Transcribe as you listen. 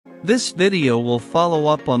This video will follow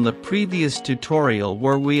up on the previous tutorial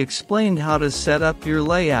where we explained how to set up your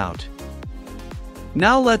layout.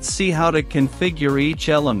 Now let's see how to configure each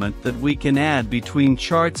element that we can add between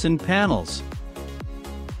charts and panels.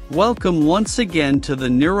 Welcome once again to the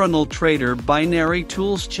NeuronalTrader Binary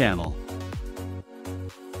Tools channel.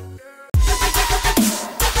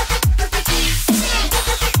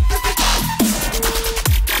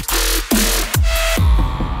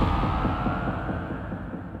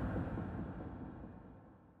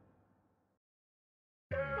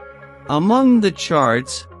 Among the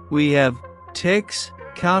charts, we have ticks,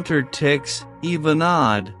 counter ticks, even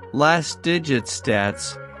odd, last digit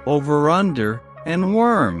stats, over under, and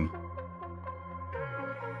worm.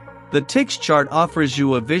 The ticks chart offers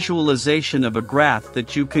you a visualization of a graph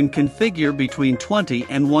that you can configure between 20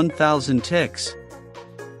 and 1000 ticks.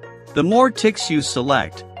 The more ticks you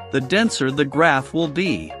select, the denser the graph will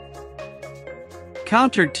be.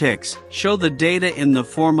 Counter ticks show the data in the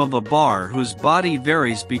form of a bar whose body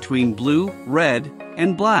varies between blue, red,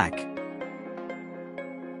 and black.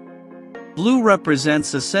 Blue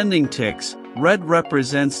represents ascending ticks, red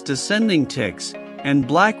represents descending ticks, and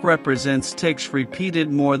black represents ticks repeated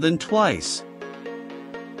more than twice.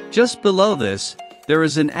 Just below this, there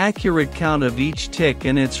is an accurate count of each tick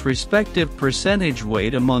and its respective percentage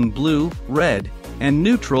weight among blue, red, and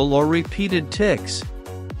neutral or repeated ticks.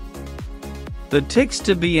 The ticks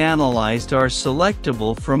to be analyzed are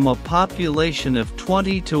selectable from a population of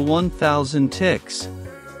 20 to 1000 ticks.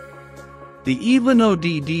 The even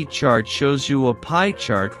ODD chart shows you a pie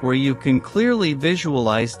chart where you can clearly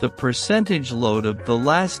visualize the percentage load of the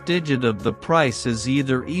last digit of the price as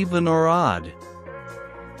either even or odd.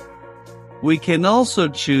 We can also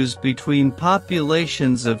choose between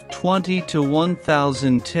populations of 20 to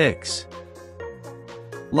 1000 ticks.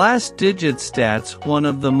 Last digit stats, one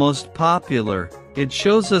of the most popular, it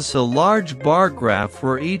shows us a large bar graph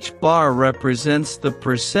where each bar represents the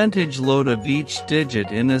percentage load of each digit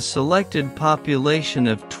in a selected population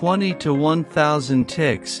of 20 to 1000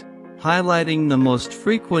 ticks, highlighting the most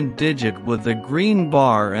frequent digit with a green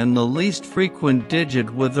bar and the least frequent digit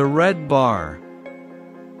with a red bar.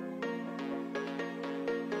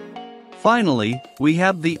 Finally, we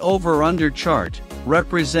have the over-under chart,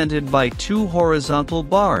 represented by two horizontal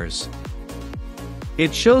bars.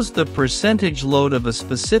 It shows the percentage load of a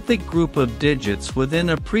specific group of digits within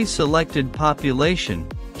a pre-selected population,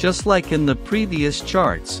 just like in the previous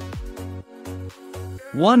charts.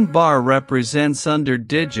 One bar represents under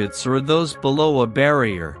digits or those below a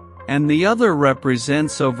barrier, and the other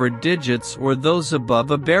represents over digits or those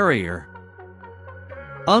above a barrier.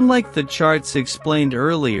 Unlike the charts explained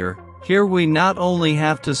earlier, here we not only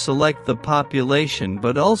have to select the population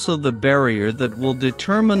but also the barrier that will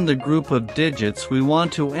determine the group of digits we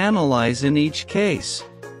want to analyze in each case.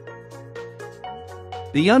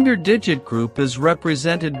 The under digit group is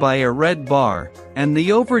represented by a red bar, and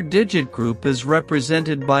the over digit group is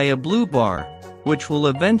represented by a blue bar, which will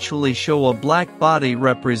eventually show a black body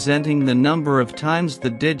representing the number of times the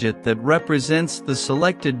digit that represents the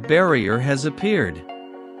selected barrier has appeared.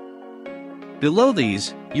 Below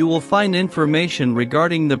these, you will find information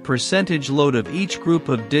regarding the percentage load of each group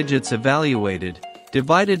of digits evaluated,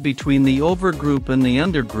 divided between the over group and the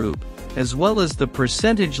under group, as well as the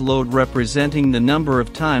percentage load representing the number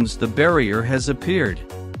of times the barrier has appeared.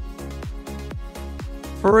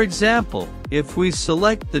 For example, if we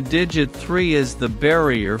select the digit 3 as the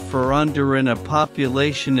barrier for under in a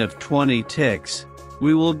population of 20 ticks,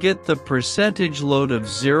 we will get the percentage load of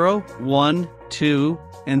 0, 1, 2,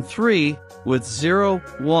 and 3, with 0,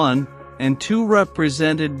 1, and 2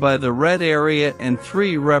 represented by the red area and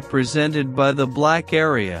 3 represented by the black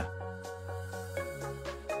area.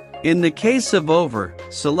 In the case of over,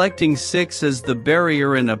 selecting 6 as the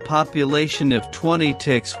barrier in a population of 20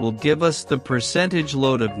 ticks will give us the percentage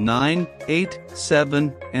load of 9, 8,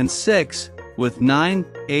 7, and 6, with 9,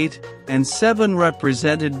 8, and 7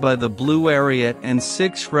 represented by the blue area and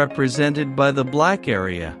 6 represented by the black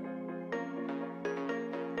area.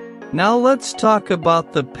 Now let's talk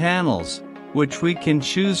about the panels, which we can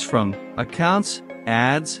choose from: Accounts,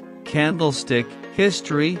 Ads, Candlestick,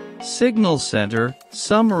 History, Signal Center,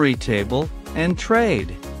 Summary Table, and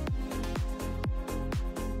Trade.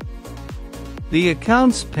 The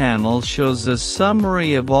Accounts panel shows a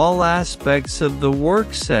summary of all aspects of the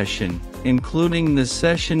work session, including the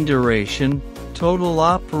session duration, total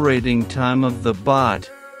operating time of the bot,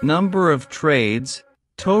 number of trades,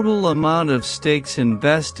 total amount of stakes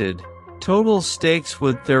invested, total stakes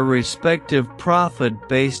with their respective profit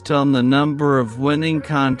based on the number of winning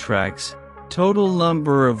contracts, total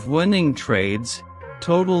number of winning trades,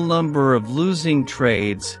 total number of losing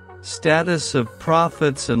trades, status of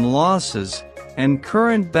profits and losses, and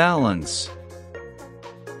current balance.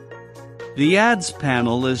 The ads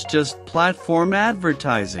panel is just platform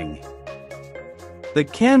advertising. The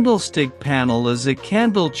candlestick panel is a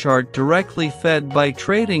candle chart directly fed by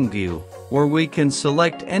TradingView, where we can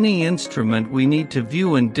select any instrument we need to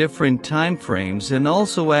view in different time frames and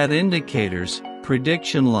also add indicators,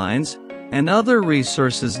 prediction lines, and other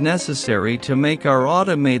resources necessary to make our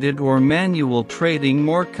automated or manual trading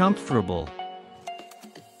more comfortable.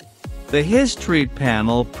 The history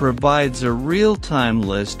panel provides a real-time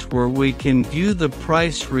list where we can view the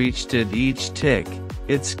price reached at each tick,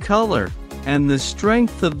 its color, and the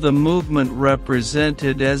strength of the movement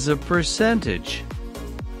represented as a percentage.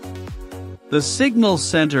 The signal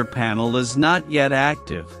center panel is not yet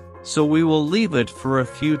active, so we will leave it for a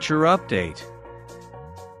future update.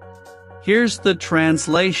 Here's the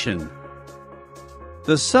translation.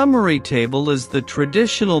 The summary table is the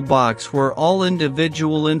traditional box where all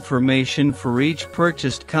individual information for each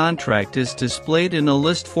purchased contract is displayed in a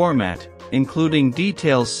list format, including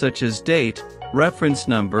details such as date, reference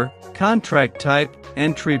number, contract type,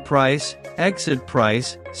 entry price, exit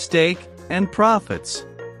price, stake, and profits.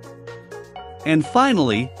 And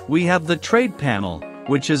finally, we have the trade panel,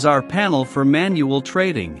 which is our panel for manual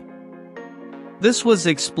trading. This was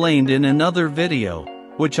explained in another video,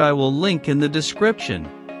 which I will link in the description.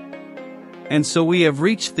 And so we have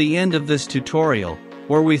reached the end of this tutorial,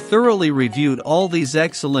 where we thoroughly reviewed all these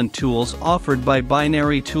excellent tools offered by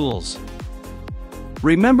Binarytools.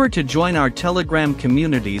 Remember to join our Telegram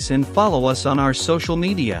communities and follow us on our social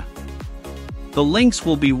media. The links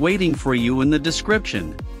will be waiting for you in the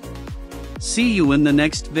description. See you in the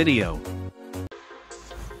next video.